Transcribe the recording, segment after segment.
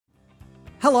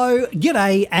Hello,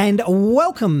 g'day, and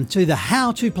welcome to the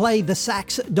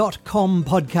howtoplaythesax.com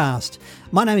podcast.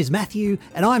 My name is Matthew,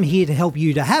 and I'm here to help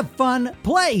you to have fun,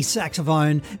 play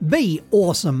saxophone, be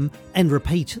awesome, and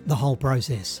repeat the whole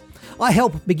process. I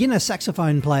help beginner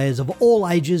saxophone players of all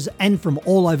ages and from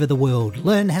all over the world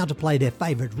learn how to play their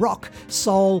favourite rock,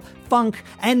 soul, funk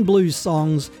and blues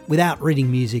songs without reading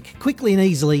music, quickly and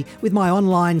easily with my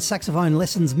online saxophone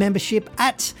lessons membership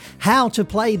at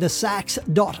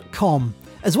howtoplaythesax.com,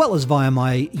 as well as via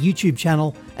my YouTube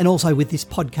channel and also with this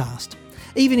podcast.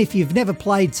 Even if you've never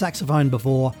played saxophone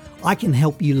before, I can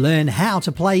help you learn how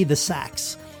to play the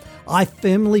sax. I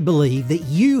firmly believe that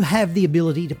you have the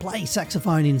ability to play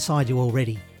saxophone inside you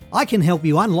already. I can help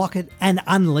you unlock it and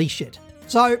unleash it.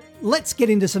 So let's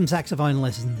get into some saxophone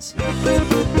lessons.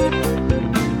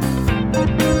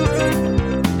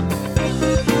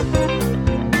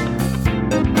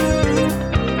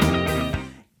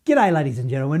 G'day ladies and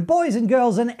gentlemen, boys and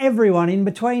girls and everyone in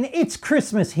between. It's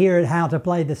Christmas here at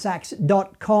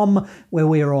howtoplaythesax.com, where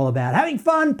we are all about having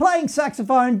fun, playing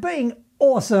saxophone, being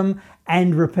awesome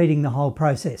and repeating the whole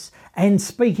process. And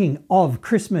speaking of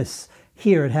Christmas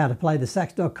here at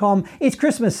howtoplaythesax.com, it's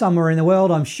Christmas somewhere in the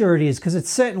world. I'm sure it is, because it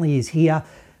certainly is here.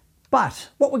 But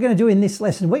what we're going to do in this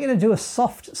lesson, we're going to do a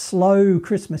soft, slow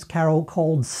Christmas carol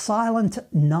called Silent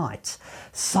Night.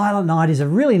 Silent Night is a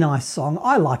really nice song.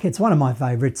 I like it. It's one of my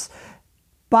favourites.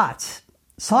 But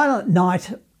Silent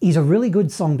Night is a really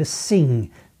good song to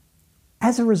sing.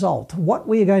 As a result, what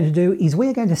we are going to do is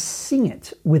we're going to sing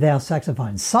it with our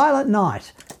saxophones. Silent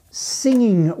Night,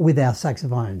 singing with our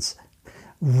saxophones,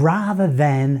 rather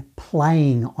than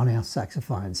playing on our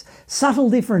saxophones. Subtle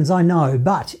difference, I know,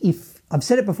 but if I've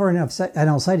said it before and I'll say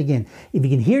it again, if you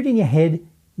can hear it in your head,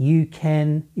 if you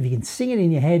can sing it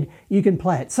in your head, you can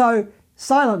play it. So,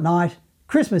 Silent Night,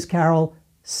 Christmas carol,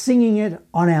 singing it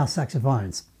on our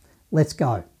saxophones. Let's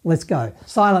go.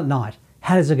 Silent Night.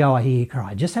 How does it go? I hear you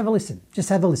cry. Just have a listen.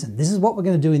 This is what we're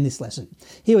going to do in this lesson.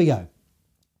 Here we go.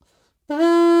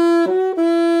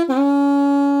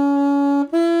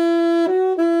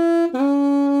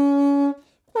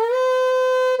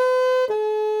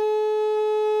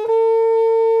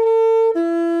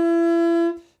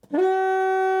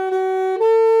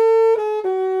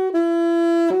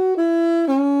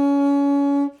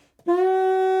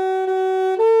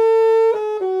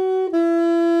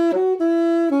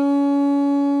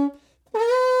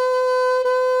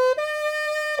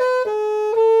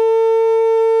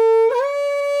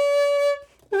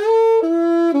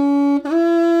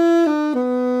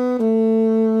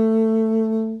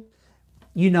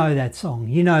 You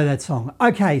know that song.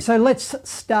 Okay, so let's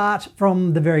start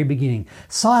from the very beginning.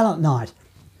 Silent Night.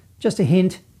 Just a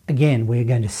hint, again, we're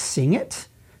going to sing it,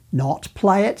 not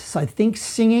play it. So think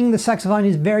singing. The saxophone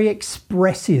is very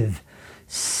expressive.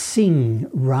 Sing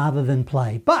rather than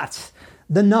play. But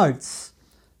the notes.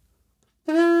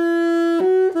 Those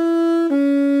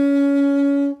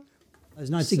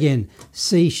notes again.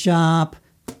 C sharp,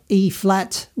 E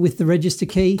flat with the register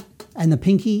key and the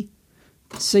pinky.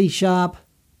 C sharp,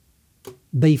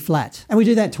 B flat. And we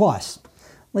do that twice.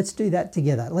 Let's do that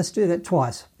together. Let's do that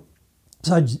twice.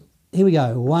 So here we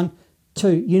go. 1,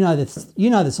 2. You know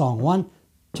the song. 1,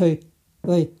 2,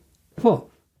 3, 4.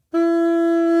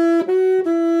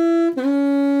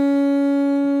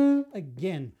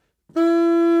 Again.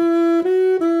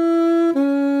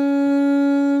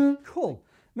 Cool.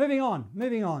 Moving on.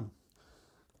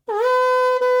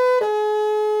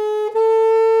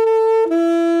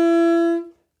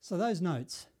 So those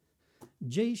notes,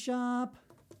 G sharp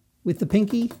with the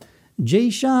pinky,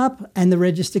 G sharp and the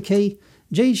register key,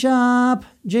 G sharp,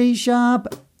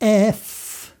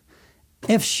 F,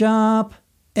 F sharp,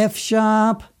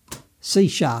 C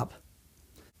sharp.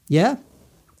 Yeah?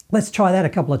 Let's try that a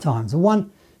couple of times.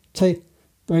 1, 2,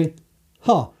 3,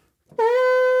 ha.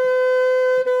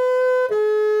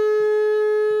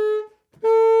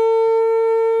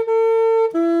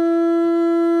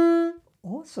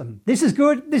 Awesome. This is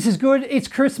good. It's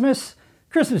Christmas.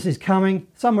 Christmas is coming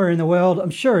somewhere in the world. I'm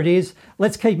sure it is.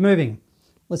 Let's keep moving.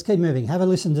 Have a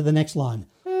listen to the next line.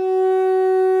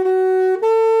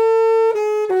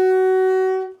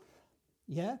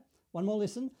 Yeah? One more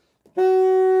listen.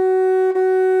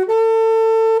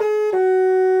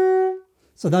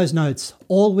 So those notes,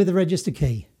 all with the register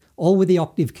key, all with the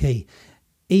octave key.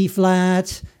 E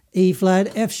flat,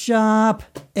 F sharp,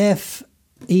 F,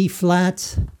 E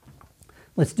flat.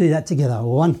 Let's do that together.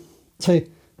 1, 2,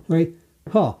 3,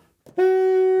 4.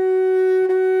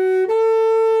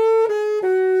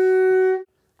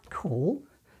 Cool.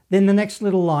 Then the next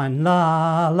little line,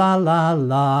 la, la, la,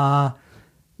 la,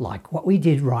 like what we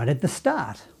did right at the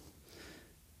start.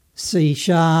 C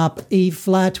sharp, E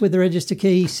flat with the register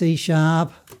key, C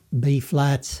sharp, B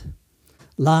flat,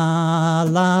 la,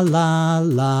 la, la,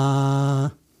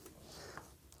 la.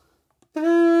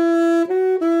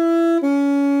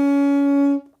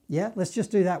 Yeah, let's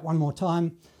just do that one more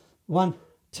time. 1,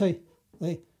 2,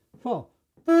 3, 4.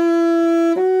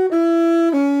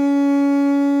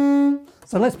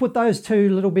 So let's put those two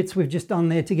little bits we've just done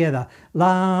there together.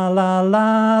 La, la,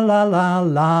 la, la, la,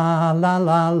 la, la,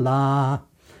 la, la.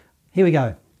 Here we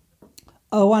go.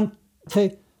 Oh, 1,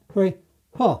 2, 3,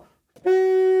 4.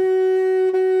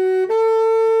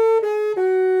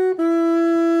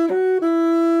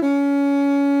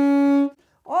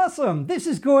 Awesome. This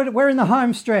is good. We're in the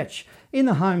home stretch. In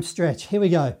the home stretch. Here we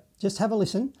go. Just have a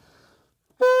listen.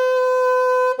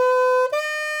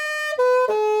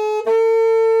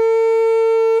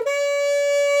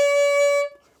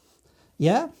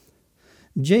 Yeah,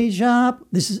 G sharp.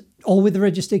 This is all with the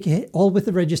register key. All with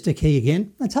the register key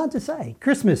again. It's hard to say.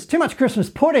 Christmas. Too much Christmas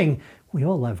pudding. We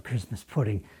all love Christmas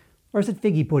pudding, or is it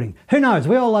figgy pudding? Who knows?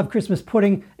 We all love Christmas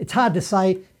pudding. It's hard to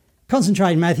say.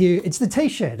 Concentrate, Matthew. It's the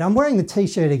t-shirt. I'm wearing the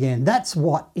t-shirt again. That's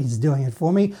what is doing it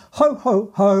for me. Ho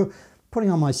ho ho. Putting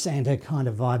on my Santa kind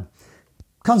of vibe.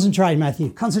 Concentrate,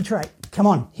 Matthew. Concentrate. Come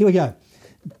on. Here we go.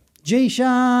 G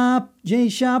sharp,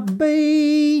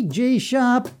 B, G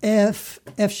sharp, F,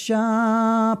 F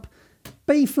sharp,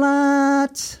 B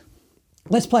flat.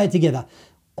 Let's play it together.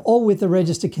 All with the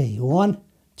register key. 1,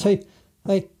 2,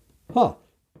 3, 4.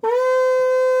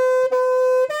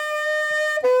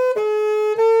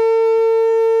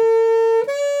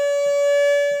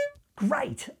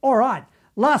 Great. All right.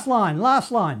 Last line,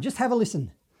 last line. Just have a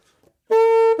listen.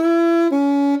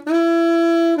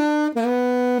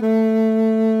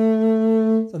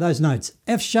 So those notes,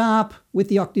 F sharp with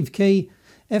the octave key,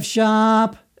 F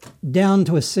sharp down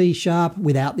to a C sharp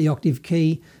without the octave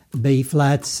key, B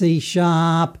flat, C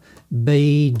sharp,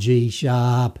 B, G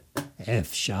sharp,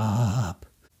 F sharp.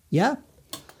 Yeah?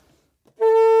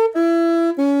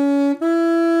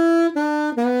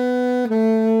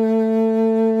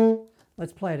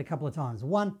 Let's play it a couple of times.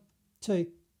 1, 2,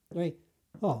 3,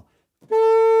 4.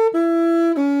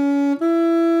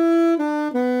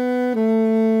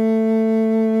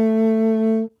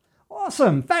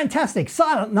 Awesome, fantastic,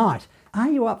 Silent Night. Are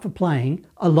you up for playing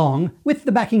along with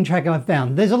the backing track I've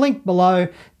found? There's a link below.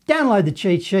 Download the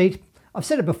cheat sheet. I've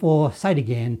said it before, say it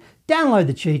again. Download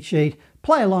the cheat sheet,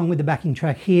 play along with the backing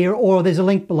track here, or there's a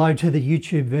link below to the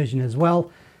YouTube version as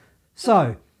well.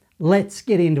 So let's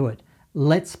get into it.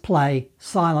 Let's play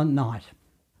Silent Night.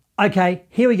 Okay,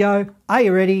 here we go. Are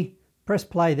you ready? Press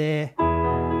play there.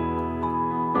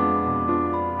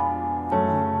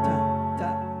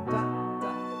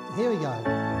 Here we go.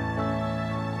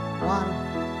 1,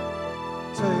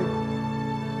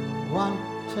 2,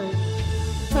 1,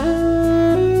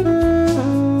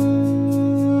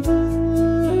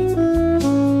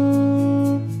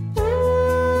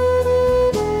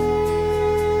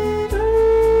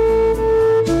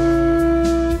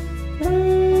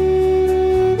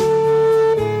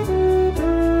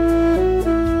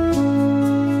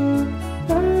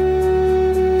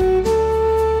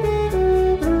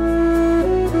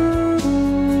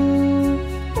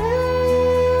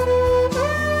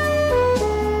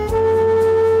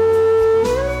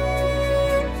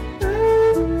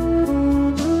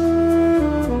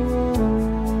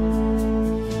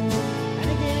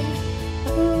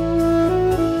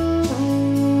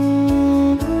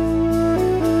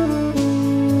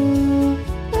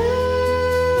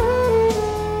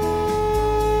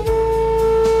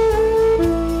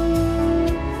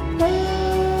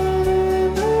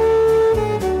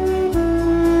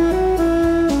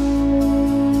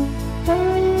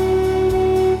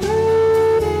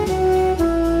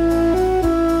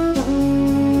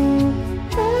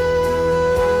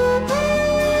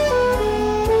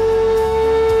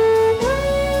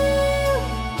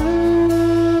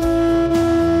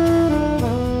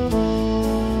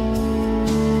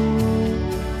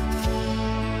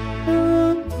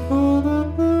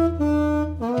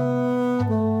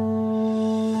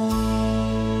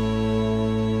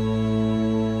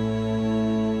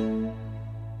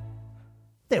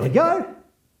 There we go.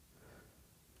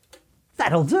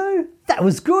 That'll do. That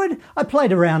was good. I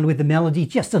played around with the melody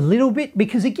just a little bit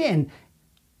because, again,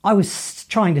 I was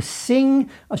trying to sing.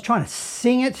 I was trying to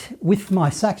sing it with my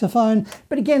saxophone.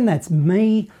 But again, that's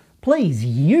me. Please,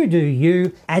 you do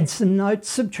you. Add some notes,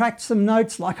 subtract some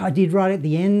notes like I did right at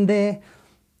the end there.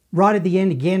 Right at the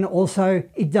end again, also,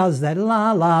 it does that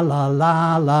la, la, la,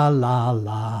 la, la, la,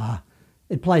 la.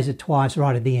 It plays it twice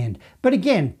right at the end. But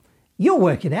again, you'll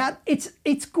work it out.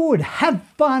 It's good. Have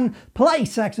fun. Play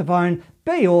saxophone.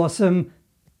 be awesome,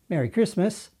 Merry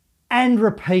Christmas, and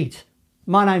repeat.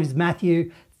 My name's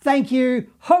Matthew. Thank you.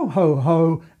 Ho, ho,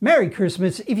 ho. Merry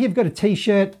Christmas. If you've got a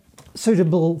t-shirt,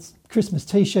 suitable Christmas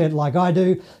t-shirt like I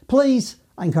do, please,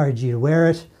 I encourage you to wear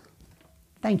it.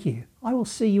 Thank you. I will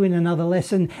see you in another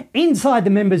lesson inside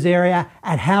the members area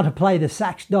at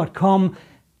howtoplaythesax.com.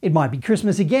 It might be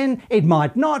Christmas again, it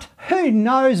might not, who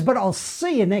knows, but I'll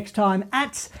see you next time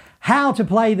at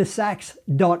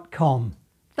howtoplaythesax.com.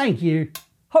 Thank you.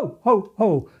 Ho, ho,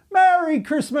 ho. Merry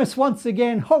Christmas once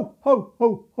again. Ho, ho,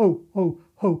 ho, ho, ho,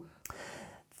 ho.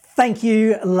 Thank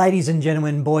you, ladies and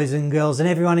gentlemen, boys and girls, and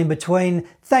everyone in between.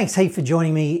 Thanks heap for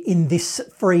joining me in this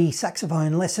free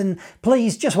saxophone lesson.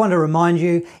 Please, just want to remind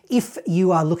you, if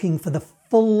you are looking for the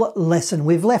full lesson,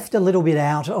 we've left a little bit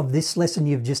out of this lesson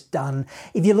you've just done.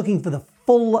 If you're looking for the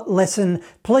full lesson,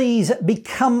 please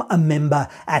become a member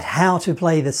at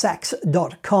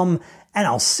howtoplaythesax.com, and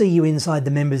I'll see you inside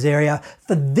the members area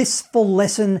for this full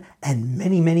lesson and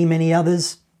many, many, many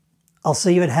others. I'll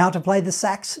see you at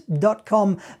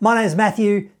howtoplaythesax.com. My name is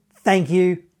Matthew. Thank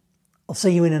you. I'll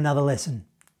see you in another lesson.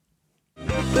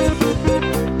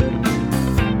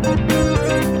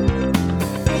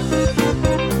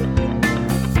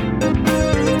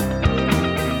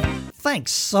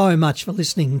 Thanks so much for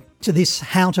listening to this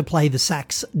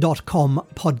howtoplaythesax.com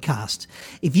podcast.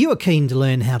 If you are keen to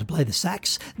learn how to play the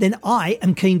sax, then I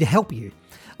am keen to help you.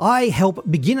 I help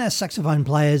beginner saxophone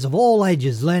players of all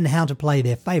ages learn how to play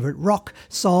their favourite rock,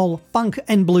 soul, funk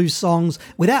and blues songs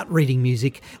without reading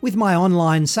music with my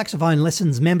online saxophone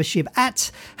lessons membership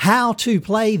at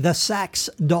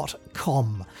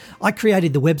howtoplaythesax.com. I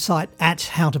created the website at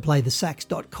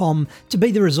howtoplaythesax.com to be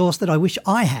the resource that I wish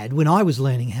I had when I was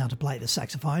learning how to play the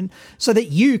saxophone, so that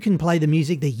you can play the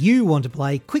music that you want to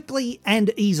play quickly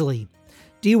and easily.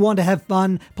 Do you want to have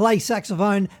fun, play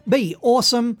saxophone, be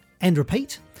awesome, and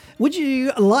repeat? Would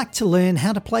you like to learn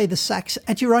how to play the sax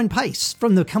at your own pace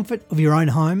from the comfort of your own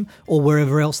home or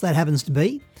wherever else that happens to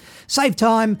be? Save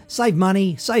time, save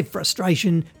money, save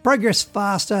frustration, progress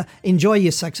faster, enjoy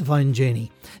your saxophone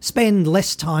journey. Spend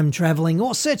less time travelling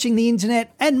or searching the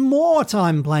internet and more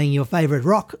time playing your favourite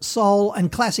rock, soul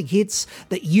and classic hits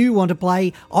that you want to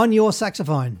play on your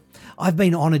saxophone. I've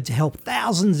been honoured to help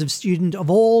thousands of students of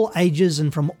all ages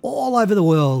and from all over the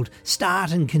world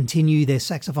start and continue their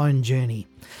saxophone journey.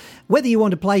 Whether you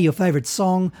want to play your favourite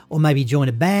song, or maybe join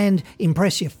a band,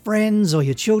 impress your friends or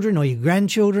your children or your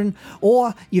grandchildren,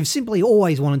 or you've simply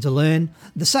always wanted to learn,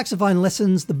 the saxophone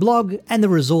lessons, the blog and the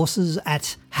resources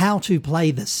at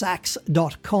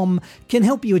howtoplaythesax.com can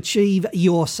help you achieve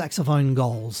your saxophone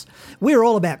goals. We're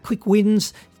all about quick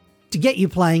wins to get you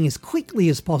playing as quickly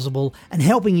as possible and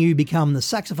helping you become the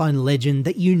saxophone legend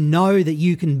that you know that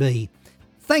you can be.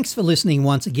 Thanks for listening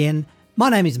once again. My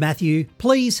name is Matthew.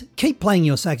 Please keep playing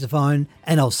your saxophone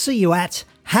and I'll see you at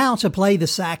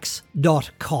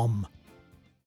howtoplaythesax.com.